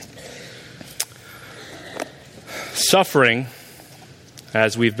Suffering,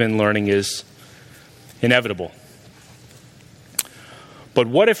 as we've been learning, is inevitable. But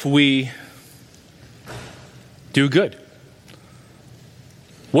what if we do good?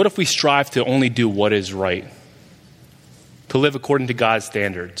 What if we strive to only do what is right? To live according to God's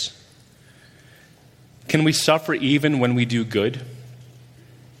standards? Can we suffer even when we do good?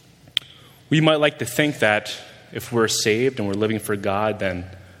 We might like to think that if we're saved and we're living for God, then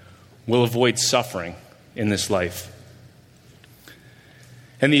we'll avoid suffering in this life.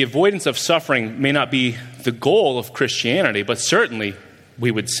 And the avoidance of suffering may not be the goal of Christianity, but certainly we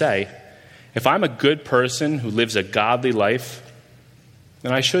would say, if I'm a good person who lives a godly life,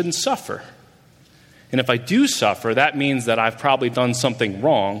 then I shouldn't suffer. And if I do suffer, that means that I've probably done something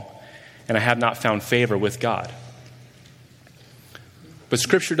wrong and I have not found favor with God. But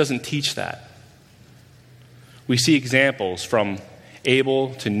Scripture doesn't teach that. We see examples from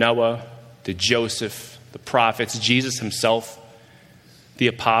Abel to Noah to Joseph, the prophets, Jesus himself, the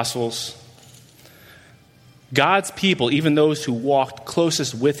apostles. God's people, even those who walked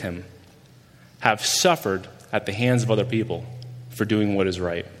closest with him, have suffered at the hands of other people for doing what is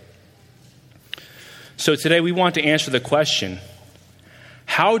right. So today we want to answer the question,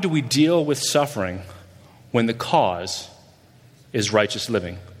 how do we deal with suffering when the cause is righteous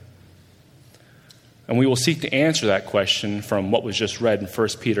living? And we will seek to answer that question from what was just read in 1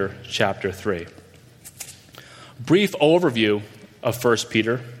 Peter chapter 3. Brief overview of 1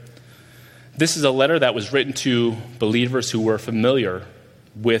 Peter. This is a letter that was written to believers who were familiar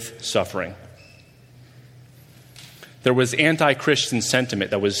with suffering. There was anti-Christian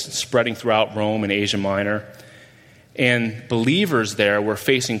sentiment that was spreading throughout Rome and Asia Minor, and believers there were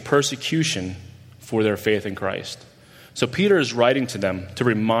facing persecution for their faith in Christ. So Peter is writing to them to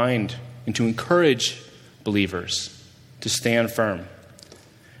remind and to encourage believers to stand firm.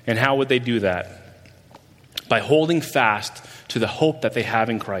 And how would they do that? By holding fast to the hope that they have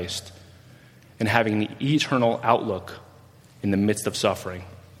in Christ and having an eternal outlook in the midst of suffering.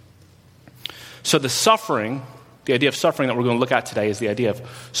 So the idea of suffering that we're going to look at today is the idea of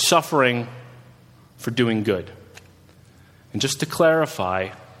suffering for doing good. And just to clarify,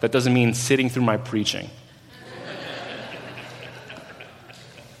 that doesn't mean sitting through my preaching.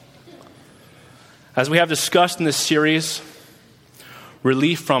 As we have discussed in this series,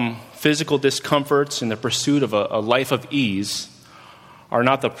 relief from physical discomforts and the pursuit of a life of ease are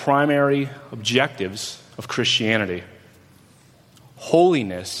not the primary objectives of Christianity.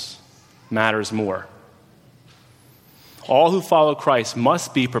 Holiness matters more. All who follow Christ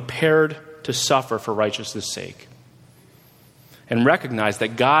must be prepared to suffer for righteousness' sake and recognize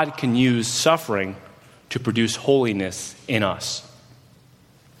that God can use suffering to produce holiness in us.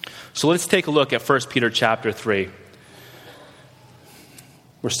 So let's take a look at 1 Peter chapter 3.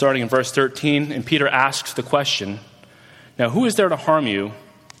 We're starting in verse 13, and Peter asks the question, now who is there to harm you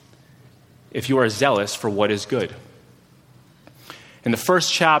if you are zealous for what is good? In the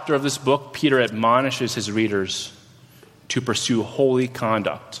first chapter of this book, Peter admonishes his readers to pursue holy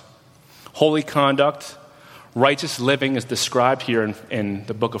conduct. Holy conduct, righteous living is described here in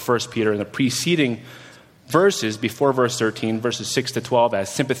the book of 1 Peter in the preceding verses before verse 13, verses 6 to 12,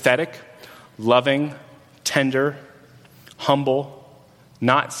 as sympathetic, loving, tender, humble,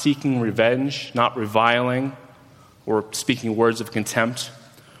 not seeking revenge, not reviling or speaking words of contempt,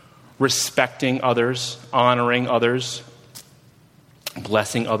 respecting others, honoring others,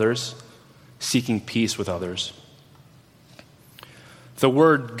 blessing others, seeking peace with others. The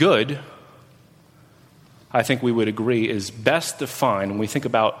word good, I think we would agree, is best defined when we think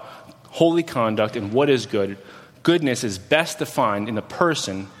about holy conduct and what is good. Goodness is best defined in the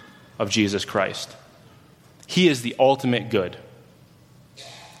person of Jesus Christ. He is the ultimate good.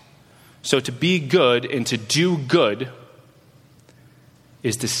 So to be good and to do good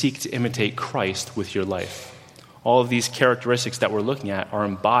is to seek to imitate Christ with your life. All of these characteristics that we're looking at are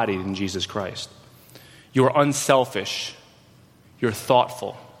embodied in Jesus Christ. You're unselfish. You're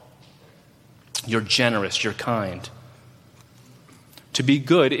thoughtful. You're generous. You're kind. To be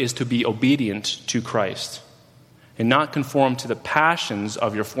good is to be obedient to Christ and not conform to the passions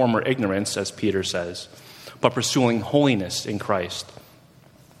of your former ignorance, as Peter says, but pursuing holiness in Christ.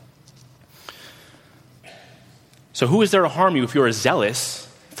 So who is there to harm you if you are zealous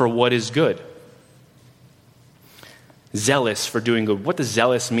for what is good? Zealous for doing good. What does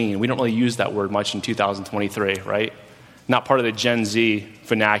zealous mean? We don't really use that word much in 2023, right? Not part of the Gen Z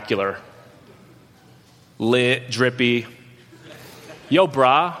vernacular. Lit, drippy. Yo,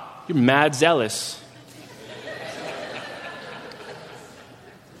 brah, you're mad zealous.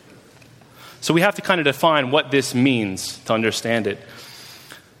 So we have to kind of define what this means to understand it.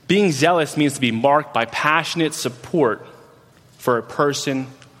 Being zealous means to be marked by passionate support for a person,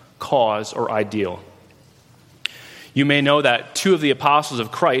 cause, or ideal. You may know that 2 of the apostles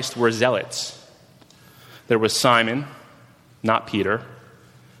of Christ were zealots. There was Simon, not Peter,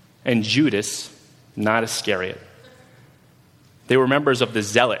 and Judas, not Iscariot. They were members of the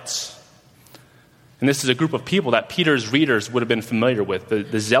Zealots. And this is a group of people that Peter's readers would have been familiar with.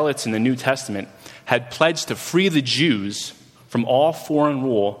 The Zealots in the New Testament had pledged to free the Jews from all foreign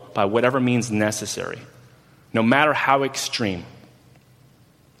rule by whatever means necessary, no matter how extreme.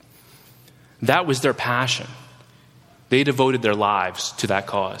 That was their passion. They devoted their lives to that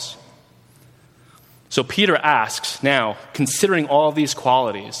cause. So Peter asks now, considering all these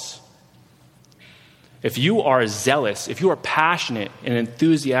qualities, if you are zealous, if you are passionate and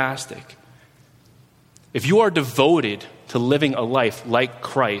enthusiastic, if you are devoted to living a life like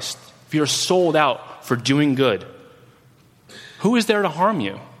Christ, if you're sold out for doing good, who is there to harm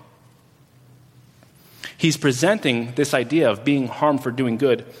you? He's presenting this idea of being harmed for doing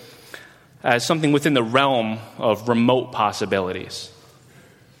good as something within the realm of remote possibilities.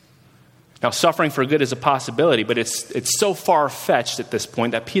 Now, suffering for good is a possibility, but it's so far-fetched at this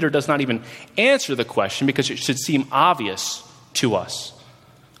point that Peter does not even answer the question because it should seem obvious to us.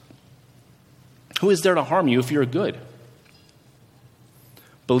 Who is there to harm you if you're good?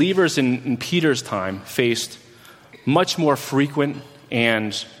 Believers in Peter's time faced much more frequent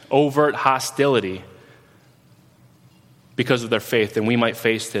and overt hostility because of their faith than we might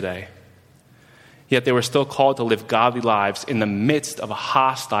face today. Yet they were still called to live godly lives in the midst of a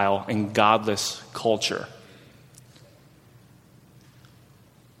hostile and godless culture.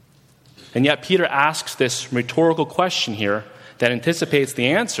 And yet Peter asks this rhetorical question here that anticipates the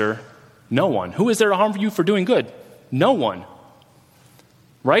answer, no one. Who is there to harm you for doing good? No one.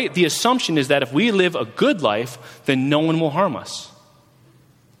 Right? The assumption is that if we live a good life, then no one will harm us.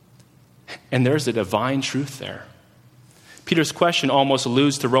 And there's a divine truth there. Peter's question almost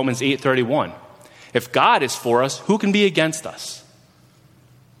alludes to Romans 8:31. If God is for us, who can be against us?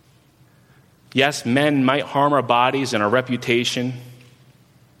 Yes, men might harm our bodies and our reputation.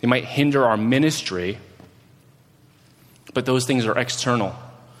 They might hinder our ministry. But those things are external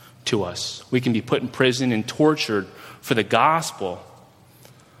to us. We can be put in prison and tortured for the gospel.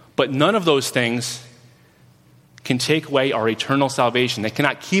 But none of those things can take away our eternal salvation. They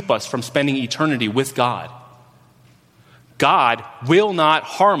cannot keep us from spending eternity with God. God will not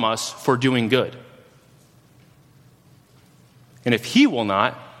harm us for doing good. And if he will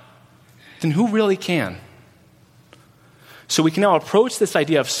not, then who really can? So we can now approach this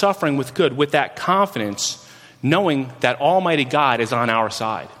idea of suffering with good with that confidence, knowing that Almighty God is on our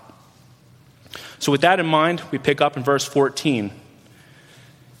side. So with that in mind, we pick up in verse 14.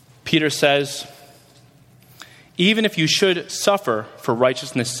 Peter says, even if you should suffer for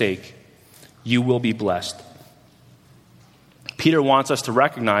righteousness' sake, you will be blessed. Peter wants us to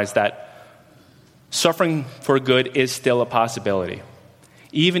recognize that suffering for good is still a possibility,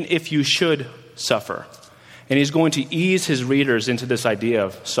 even if you should suffer. And he's going to ease his readers into this idea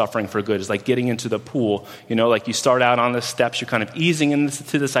of suffering for good. It's like getting into the pool. You know, like you start out on the steps, you're kind of easing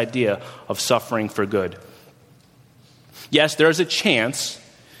into this idea of suffering for good. Yes, there's a chance,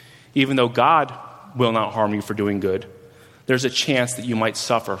 even though God will not harm you for doing good, there's a chance that you might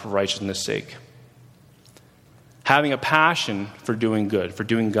suffer for righteousness' sake. Having a passion for doing good, for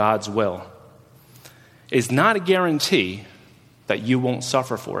doing God's will, is not a guarantee that you won't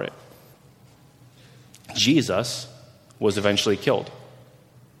suffer for it. Jesus was eventually killed.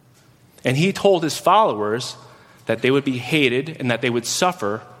 And he told his followers that they would be hated and that they would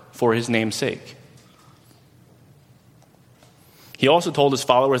suffer for his name's sake. He also told his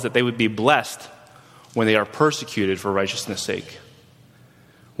followers that they would be blessed when they are persecuted for righteousness' sake,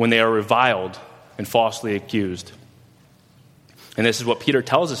 when they are reviled and falsely accused. And this is what Peter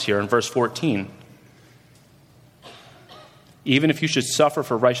tells us here in verse 14. Even if you should suffer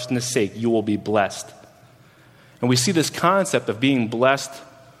for righteousness' sake, you will be blessed. And we see this concept of being blessed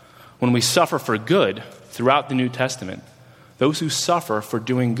when we suffer for good throughout the New Testament. Those who suffer for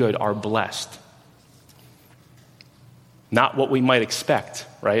doing good are blessed. Not what we might expect,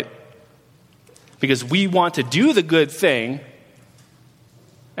 right? Because we want to do the good thing,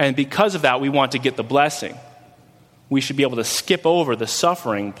 and because of that, we want to get the blessing. We should be able to skip over the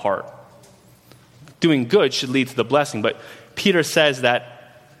suffering part. Doing good should lead to the blessing, but Peter says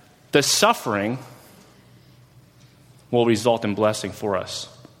that the suffering will result in blessing for us.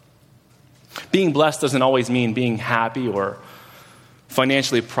 Being blessed doesn't always mean being happy or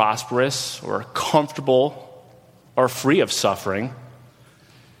financially prosperous or comfortable or free of suffering.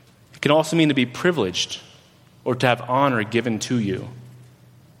 It can also mean to be privileged or to have honor given to you.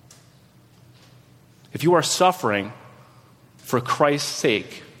 if you are suffering for Christ's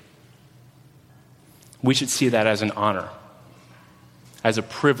sake, we should see that as an honor, as a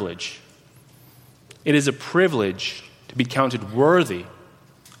privilege. It is a privilege to be counted worthy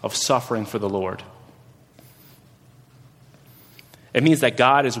of suffering for the Lord. It means that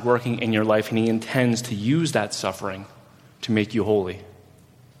God is working in your life and he intends to use that suffering to make you holy.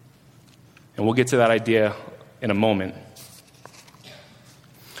 And we'll get to that idea in a moment.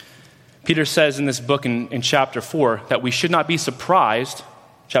 Peter says in this book in chapter 4 that we should not be surprised,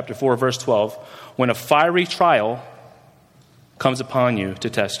 chapter 4, verse 12, when a fiery trial comes upon you to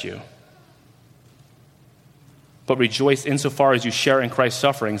test you. But rejoice insofar as you share in Christ's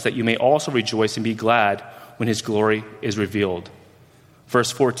sufferings, that you may also rejoice and be glad when his glory is revealed.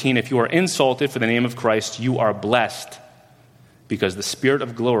 Verse 14, if you are insulted for the name of Christ, you are blessed, because the Spirit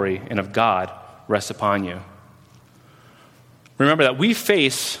of glory and of God rests upon you. Remember that we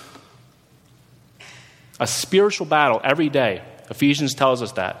face a spiritual battle every day. Ephesians tells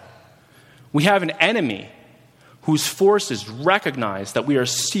us that. We have an enemy whose forces recognize that we are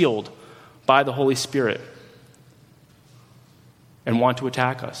sealed by the Holy Spirit and want to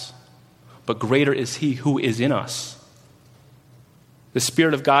attack us. But greater is he who is in us. The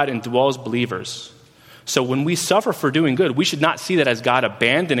Spirit of God indwells believers. So when we suffer for doing good, we should not see that as God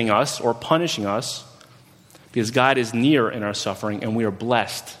abandoning us or punishing us, because God is near in our suffering, and we are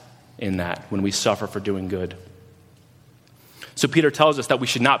blessed in that when we suffer for doing good. So Peter tells us that we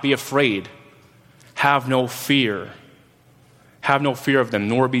should not be afraid. Have no fear. Have no fear of them,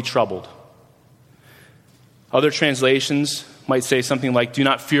 nor be troubled. Other translations might say something like, do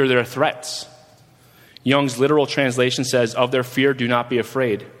not fear their threats. Young's literal translation says, of their fear, do not be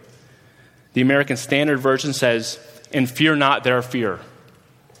afraid. The American Standard Version says, and fear not their fear.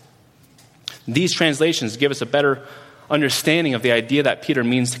 These translations give us a better understanding of the idea that Peter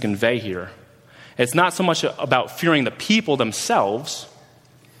means to convey here. It's not so much about fearing the people themselves,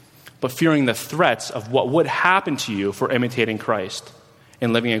 but fearing the threats of what would happen to you for imitating Christ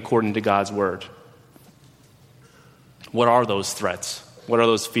and living according to God's word. What are those threats? What are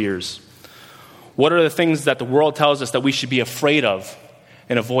those fears? What are the things that the world tells us that we should be afraid of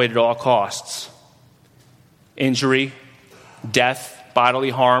and avoid at all costs? Injury, death, bodily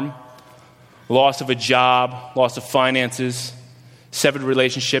harm, loss of a job, loss of finances, severed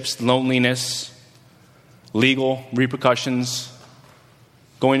relationships, loneliness, legal repercussions,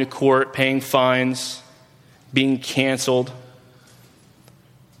 going to court, paying fines, being canceled.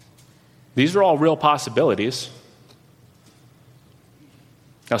 These are all real possibilities.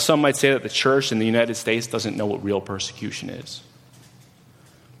 Now, some might say that the church in the United States doesn't know what real persecution is.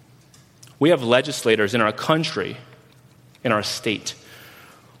 We have legislators in our country, in our state,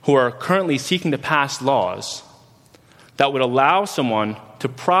 who are currently seeking to pass laws that would allow someone to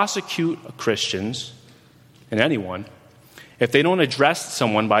prosecute Christians and anyone if they don't address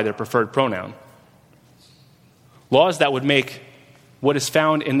someone by their preferred pronoun. Laws that would make what is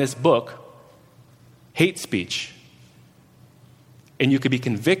found in this book hate speech. And you could be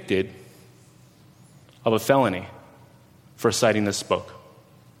convicted of a felony for citing this book.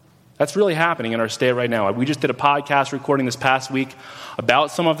 That's really happening in our state right now. We just did a podcast recording this past week about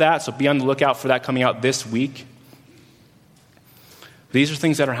some of that, so be on the lookout for that coming out this week. These are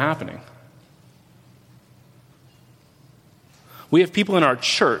things that are happening. We have people in our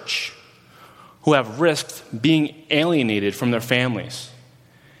church who have risked being alienated from their families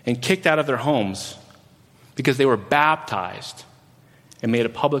and kicked out of their homes because they were baptized and made a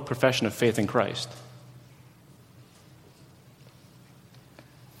public profession of faith in Christ.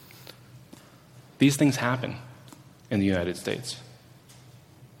 These things happen in the United States.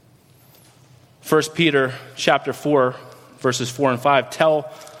 1 Peter chapter 4, verses 4 and 5 tell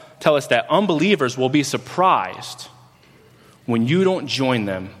us that unbelievers will be surprised when you don't join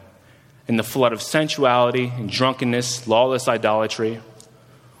them in the flood of sensuality and drunkenness, lawless idolatry,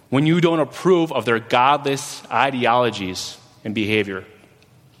 when you don't approve of their godless ideologies and behavior.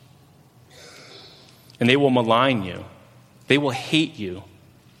 And they will malign you. They will hate you.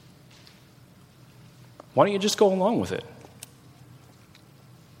 Why don't you just go along with it?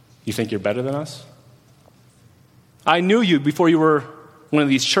 You think you're better than us? I knew you before you were one of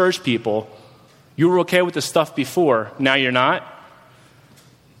these church people. You were okay with this stuff before. Now you're not.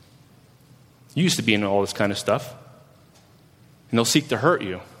 You used to be into all this kind of stuff. And they'll seek to hurt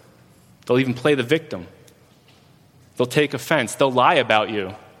you. They'll even play the victim. They'll take offense. They'll lie about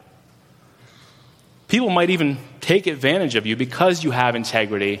you. People might even take advantage of you because you have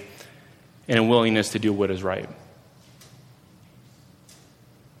integrity and a willingness to do what is right.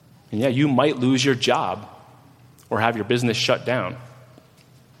 And yeah, you might lose your job or have your business shut down.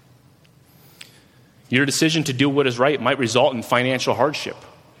 Your decision to do what is right might result in financial hardship.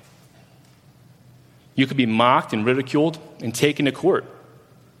 You could be mocked and ridiculed and taken to court.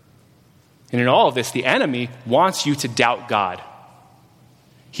 And in all of this, the enemy wants you to doubt God.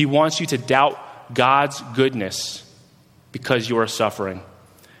 He wants you to doubt God's goodness because you are suffering.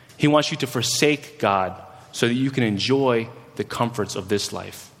 He wants you to forsake God so that you can enjoy the comforts of this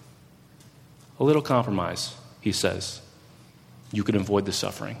life. A little compromise, he says. You can avoid the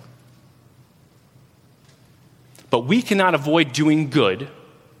suffering. But we cannot avoid doing good,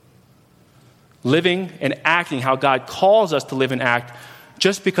 living and acting how God calls us to live and act,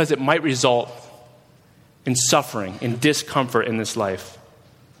 just because it might result in suffering and discomfort in this life.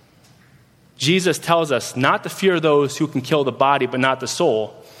 Jesus tells us not to fear those who can kill the body but not the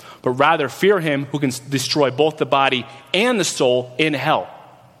soul, but rather fear him who can destroy both the body and the soul in hell.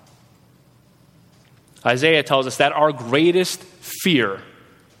 Isaiah tells us that our greatest fear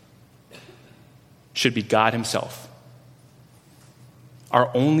should be God himself.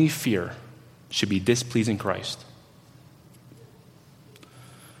 Our only fear should be displeasing Christ.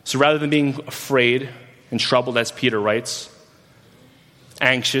 So rather than being afraid and troubled, as Peter writes,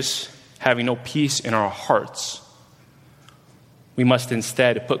 anxious, having no peace in our hearts, we must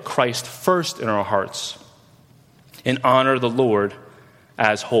instead put Christ first in our hearts and honor the Lord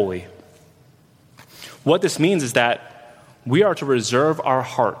as holy. What this means is that we are to reserve our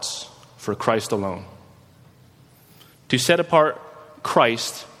hearts for Christ alone, to set apart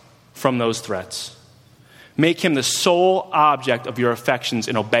Christ from those threats. Make him the sole object of your affections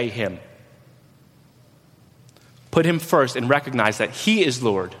and obey him. Put him first and recognize that he is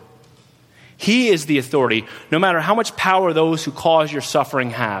Lord. He is the authority, no matter how much power those who cause your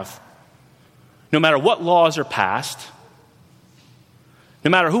suffering have, no matter what laws are passed, no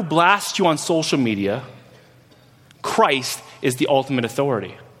matter who blasts you on social media. Christ is the ultimate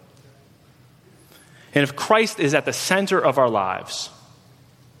authority. And if Christ is at the center of our lives,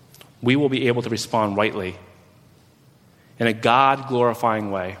 we will be able to respond rightly in a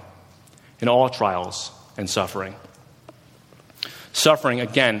God-glorifying way in all trials and suffering. Suffering,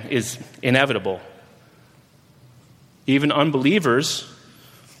 again, is inevitable. Even unbelievers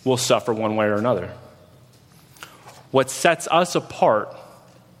will suffer one way or another. What sets us apart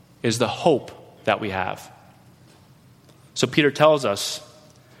is the hope that we have. So Peter tells us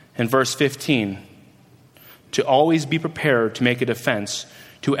in verse 15 to always be prepared to make a defense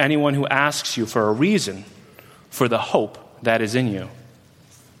to anyone who asks you for a reason for the hope that is in you.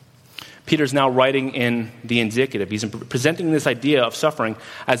 Peter's now writing in the indicative. He's presenting this idea of suffering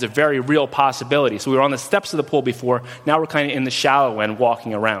as a very real possibility. So we were on the steps of the pool before. Now we're kind of in the shallow end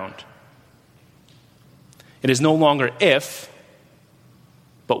walking around. It is no longer if,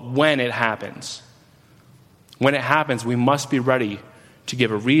 but when it happens. When it happens, we must be ready to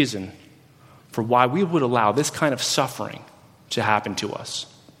give a reason for why we would allow this kind of suffering to happen to us.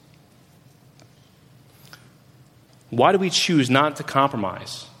 Why do we choose not to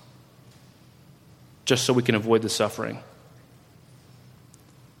compromise just so we can avoid the suffering?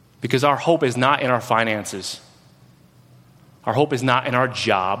 Because our hope is not in our finances. Our hope is not in our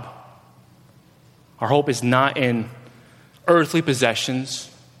job. Our hope is not in earthly possessions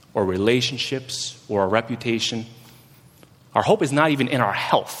or relationships or our reputation. Our hope is not even in our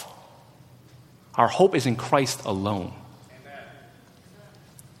health. Our hope is in Christ alone. Amen.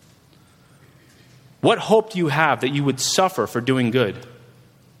 What hope do you have that you would suffer for doing good?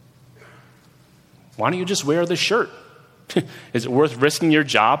 Why don't you just wear this shirt? Is it worth risking your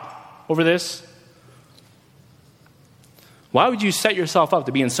job over this? Why would you set yourself up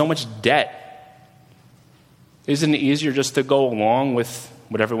to be in so much debt? Isn't it easier just to go along with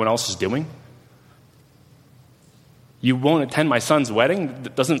what everyone else is doing? You won't attend my son's wedding?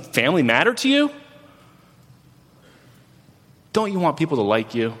 Doesn't family matter to you? Don't you want people to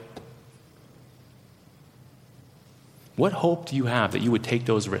like you? What hope do you have that you would take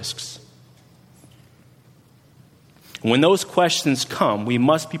those risks? When those questions come, we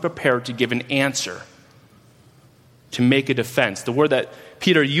must be prepared to give an answer, to make a defense. The word that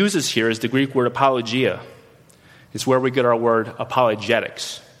Peter uses here is the Greek word apologia. It's where we get our word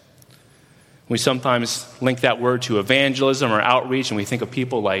apologetics. We sometimes link that word to evangelism or outreach, and we think of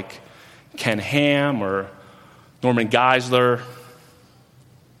people like Ken Ham or Norman Geisler.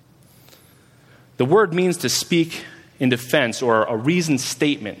 The word means to speak in defense or a reasoned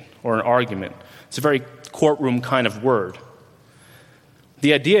statement or an argument. It's a very courtroom kind of word.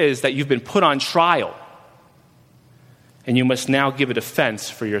 The idea is that you've been put on trial and you must now give a defense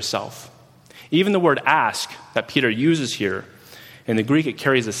for yourself. Even the word ask that Peter uses here, in the Greek it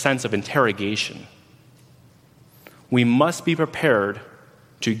carries a sense of interrogation. We must be prepared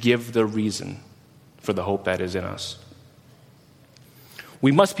to give the reason. for the hope that is in us.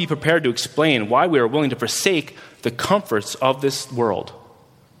 We must be prepared to explain why we are willing to forsake the comforts of this world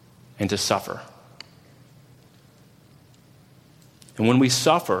and to suffer. And when we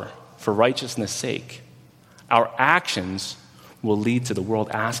suffer for righteousness' sake, our actions will lead to the world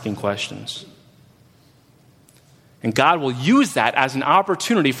asking questions. And God will use that as an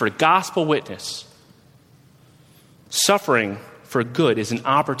opportunity for gospel witness. Suffering for good is an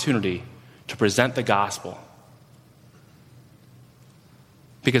opportunity to present the gospel.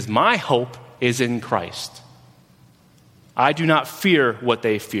 Because my hope is in Christ. I do not fear what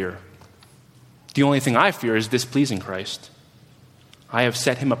they fear. The only thing I fear is displeasing Christ. I have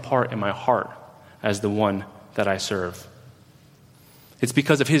set him apart in my heart as the one that I serve. It's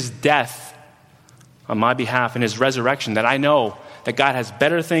because of his death on my behalf and his resurrection that I know that God has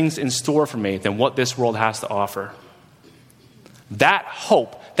better things in store for me than what this world has to offer. That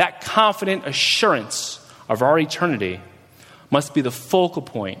hope, that confident assurance of our eternity must be the focal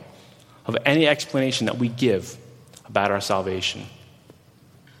point of any explanation that we give about our salvation.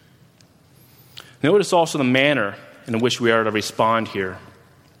 Notice also the manner in which we are to respond here.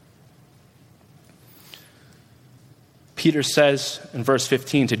 Peter says in verse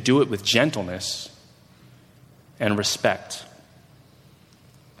 15 to do it with gentleness and respect.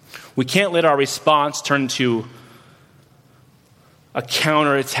 We can't let our response turn to a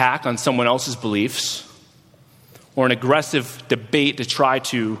counterattack on someone else's beliefs or an aggressive debate to try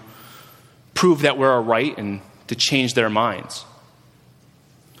to prove that we're right and to change their minds.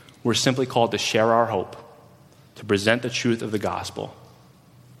 We're simply called to share our hope, to present the truth of the gospel.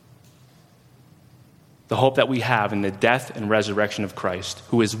 The hope that we have in the death and resurrection of Christ,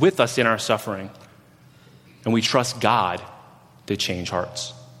 who is with us in our suffering, and we trust God to change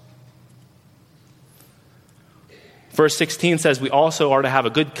hearts. Verse 16 says we also are to have a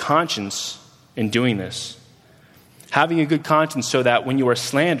good conscience in doing this. Having a good conscience so that when you are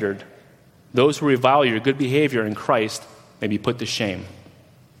slandered, those who revile your good behavior in Christ may be put to shame.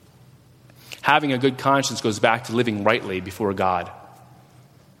 Having a good conscience goes back to living rightly before God.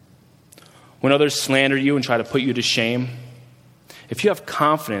 When others slander you and try to put you to shame, if you have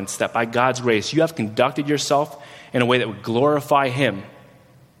confidence that by God's grace you have conducted yourself in a way that would glorify him,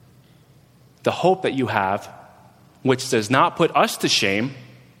 the hope that you have, which does not put us to shame,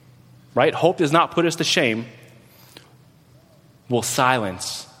 right? Hope does not put us to shame, will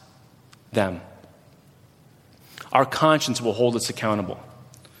silence them. Our conscience will hold us accountable.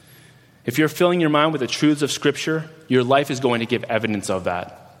 If you're filling your mind with the truths of Scripture, your life is going to give evidence of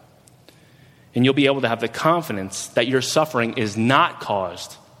that. And you'll be able to have the confidence that your suffering is not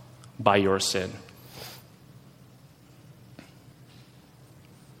caused by your sin.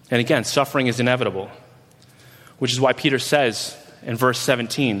 And again, suffering is inevitable, which is why Peter says in verse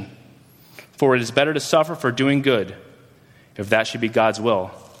 17, "For it is better to suffer for doing good, if that should be God's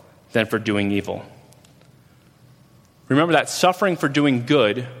will, than for doing evil." Remember that suffering for doing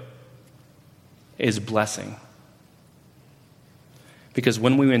good is blessing. Because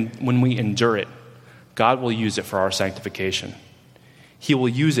when we endure it, God will use it for our sanctification. He will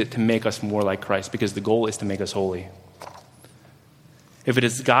use it to make us more like Christ, because the goal is to make us holy. If it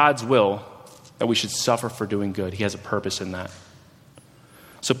is God's will that we should suffer for doing good, he has a purpose in that.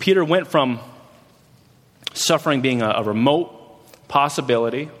 So Peter went from suffering being a remote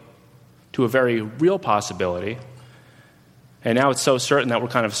possibility to a very real possibility, and now it's so certain that we're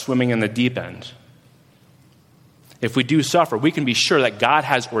kind of swimming in the deep end. If we do suffer, we can be sure that God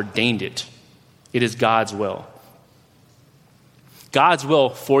has ordained it. It is God's will. God's will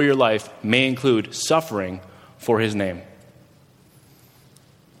for your life may include suffering for his name.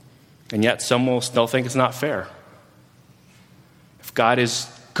 And yet some will still think it's not fair. If God is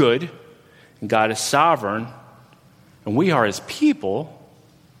good and God is sovereign and we are his people,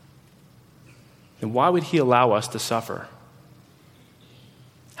 then why would he allow us to suffer?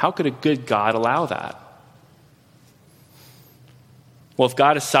 How could a good God allow that? Well, if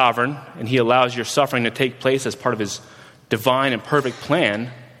God is sovereign and he allows your suffering to take place as part of his divine and perfect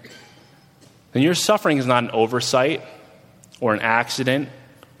plan, then your suffering is not an oversight or an accident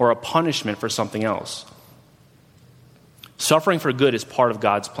or a punishment for something else. Suffering for good is part of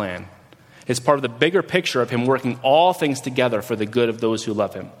God's plan. It's part of the bigger picture of him working all things together for the good of those who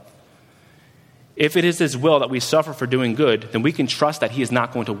love him. If it is his will that we suffer for doing good, then we can trust that he is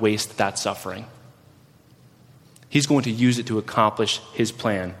not going to waste that suffering. He's going to use it to accomplish his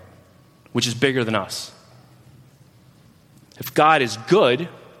plan, which is bigger than us. If God is good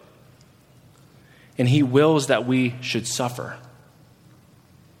and he wills that we should suffer,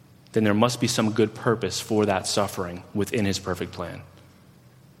 then there must be some good purpose for that suffering within his perfect plan.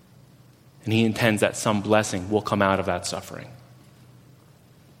 And he intends that some blessing will come out of that suffering.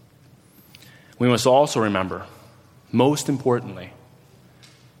 We must also remember, most importantly,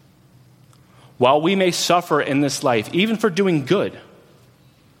 while we may suffer in this life, even for doing good,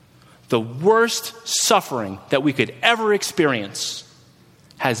 the worst suffering that we could ever experience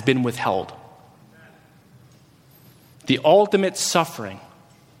has been withheld. The ultimate suffering,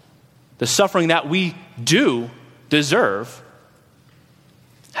 the suffering that we do deserve,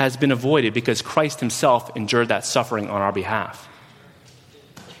 has been avoided because Christ himself endured that suffering on our behalf.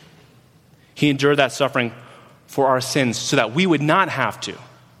 He endured that suffering for our sins so that we would not have to.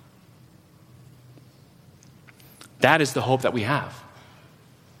 That is the hope that we have.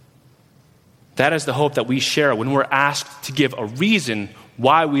 That is the hope that we share when we're asked to give a reason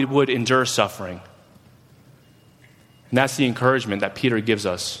why we would endure suffering. And that's the encouragement that Peter gives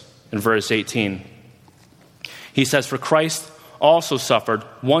us in verse 18. He says, "For Christ also suffered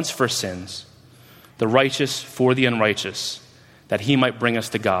once for sins, the righteous for the unrighteous, that he might bring us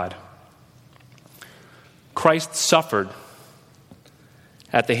to God." Christ suffered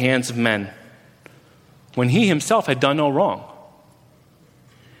at the hands of men when he himself had done no wrong.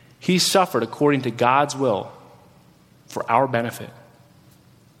 He suffered according to God's will for our benefit.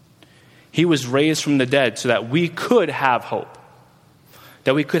 He was raised from the dead so that we could have hope,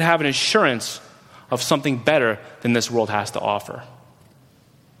 that we could have an assurance of something better than this world has to offer.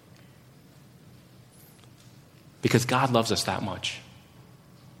 Because God loves us that much.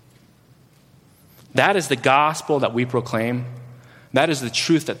 That is the gospel that we proclaim. That is the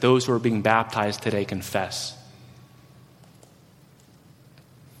truth that those who are being baptized today confess.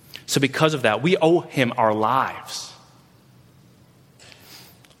 So because of that, we owe him our lives.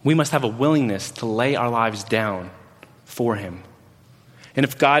 We must have a willingness to lay our lives down for him. And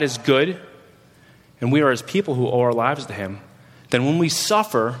if God is good, and we are his people who owe our lives to him, then when we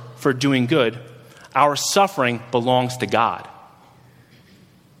suffer for doing good, our suffering belongs to God.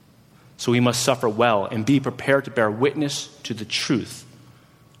 So we must suffer well and be prepared to bear witness to the truth,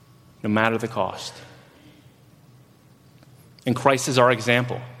 no matter the cost. And Christ is our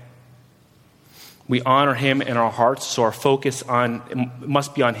example. We honor him in our hearts, so our focus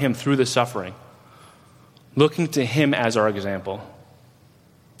must be on him through the suffering, looking to him as our example.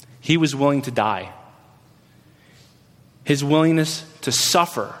 He was willing to die. His willingness to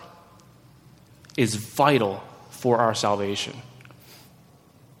suffer is vital for our salvation.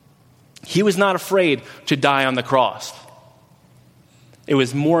 He was not afraid to die on the cross. It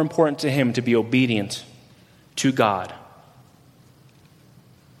was more important to him to be obedient to God,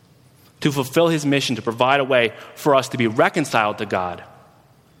 to fulfill his mission to provide a way for us to be reconciled to God,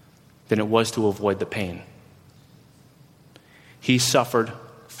 than it was to avoid the pain. He suffered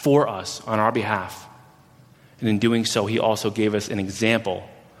for us on our behalf, and in doing so, he also gave us an example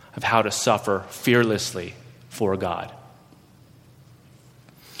of how to suffer fearlessly for God.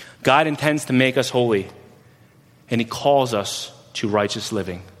 God intends to make us holy, and he calls us to righteous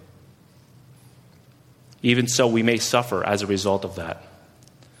living. Even so, we may suffer as a result of that.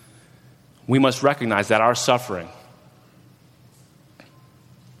 We must recognize that our suffering,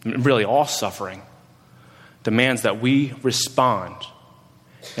 really all suffering, demands that we respond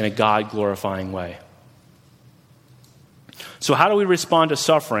in a God-glorifying way. So how do we respond to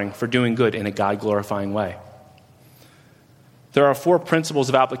suffering for doing good in a God-glorifying way? There are 4 principles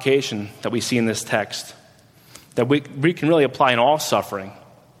of application that we see in this text that we can really apply in all suffering,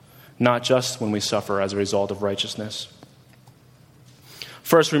 not just when we suffer as a result of righteousness.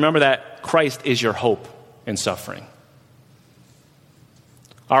 First, remember that Christ is your hope in suffering.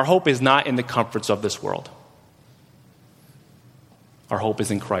 Our hope is not in the comforts of this world. Our hope is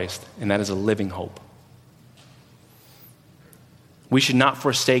in Christ, and that is a living hope. We should not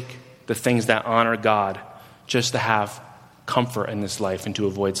forsake the things that honor God just to have comfort in this life and to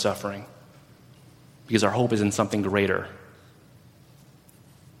avoid suffering, because our hope is in something greater.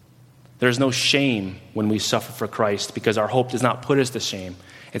 There is no shame when we suffer for Christ, because our hope does not put us to shame.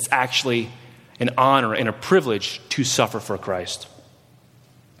 It's actually an honor and a privilege to suffer for Christ.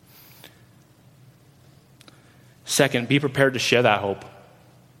 Second, be prepared to share that hope.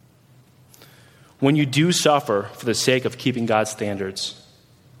 When you do suffer for the sake of keeping God's standards,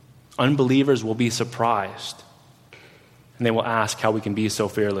 unbelievers will be surprised. And they will ask how we can be so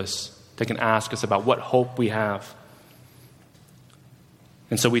fearless. They can ask us about what hope we have.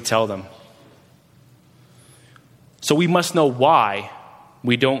 And so we tell them. So we must know why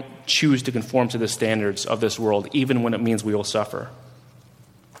we don't choose to conform to the standards of this world, even when it means we will suffer.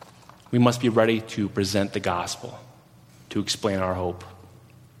 We must be ready to present the gospel, to explain our hope.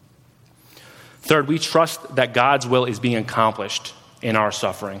 Third, we trust that God's will is being accomplished in our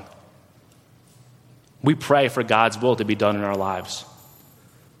suffering. We pray for God's will to be done in our lives.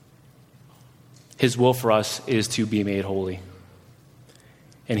 His will for us is to be made holy.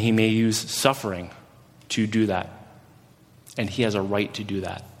 And he may use suffering to do that. And he has a right to do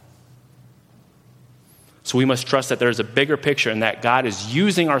that. So we must trust that there is a bigger picture and that God is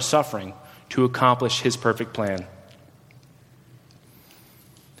using our suffering to accomplish his perfect plan.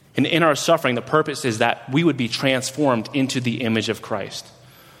 And in our suffering, the purpose is that we would be transformed into the image of Christ.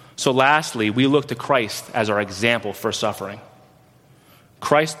 So lastly, we look to Christ as our example for suffering.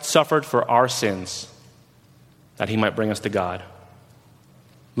 Christ suffered for our sins that he might bring us to God.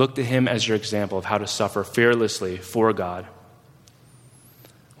 Look to him as your example of how to suffer fearlessly for God.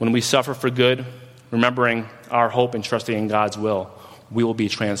 When we suffer for good, remembering our hope and trusting in God's will, we will be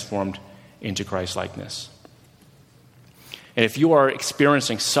transformed into Christ-likeness. And if you are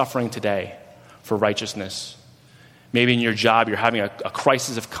experiencing suffering today for righteousness, maybe in your job you're having a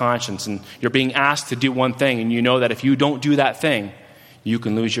crisis of conscience and you're being asked to do one thing and you know that if you don't do that thing, you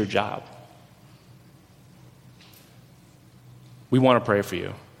can lose your job. We want to pray for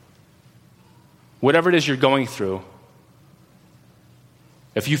you. Whatever it is you're going through,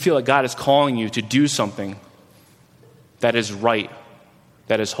 if you feel that God is calling you to do something that is right,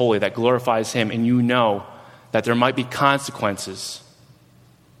 that is holy, that glorifies him, and you know that there might be consequences,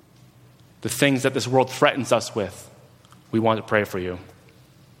 the things that this world threatens us with, we want to pray for you.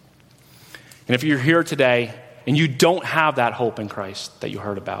 And if you're here today and you don't have that hope in Christ that you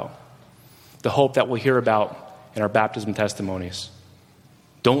heard about, the hope that we'll hear about in our baptism testimonies,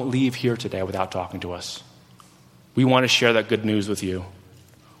 don't leave here today without talking to us. We want to share that good news with you.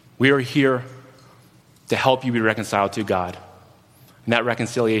 We are here to help you be reconciled to God. And that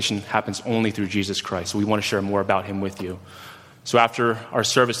reconciliation happens only through Jesus Christ. So we want to share more about him with you. So after our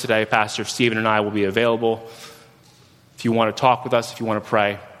service today, Pastor Stephen and I will be available. If you want to talk with us, if you want to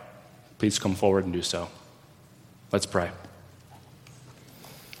pray, please come forward and do so. Let's pray.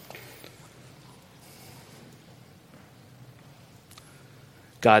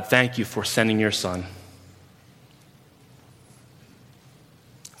 God, thank you for sending your Son,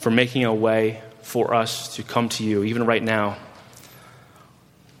 for making a way for us to come to you, even right now.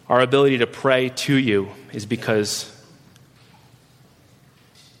 Our ability to pray to you is because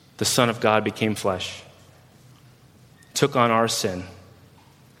the Son of God became flesh, took on our sin,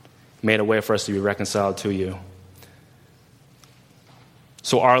 made a way for us to be reconciled to you.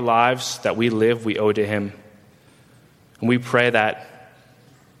 So our lives that we live, we owe to him. And we pray that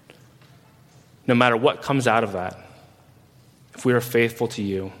no matter what comes out of that, if we are faithful to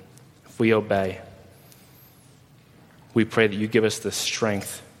you, if we obey, we pray that you give us the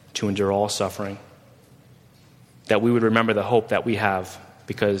strength to endure all suffering, that we would remember the hope that we have,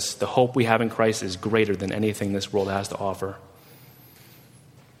 because the hope we have in Christ is greater than anything this world has to offer.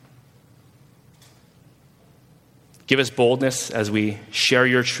 Give us boldness as we share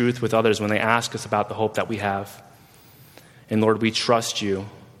your truth with others when they ask us about the hope that we have. And Lord, we trust you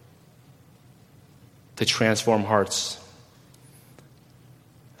to transform hearts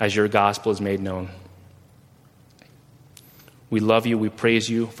as your gospel is made known. We love you. We praise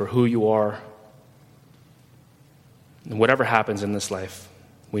you for who you are. And whatever happens in this life,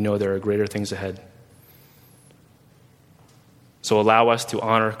 we know there are greater things ahead. So allow us to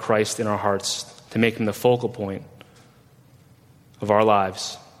honor Christ in our hearts, to make him the focal point of our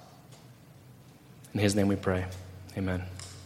lives. In his name we pray. Amen.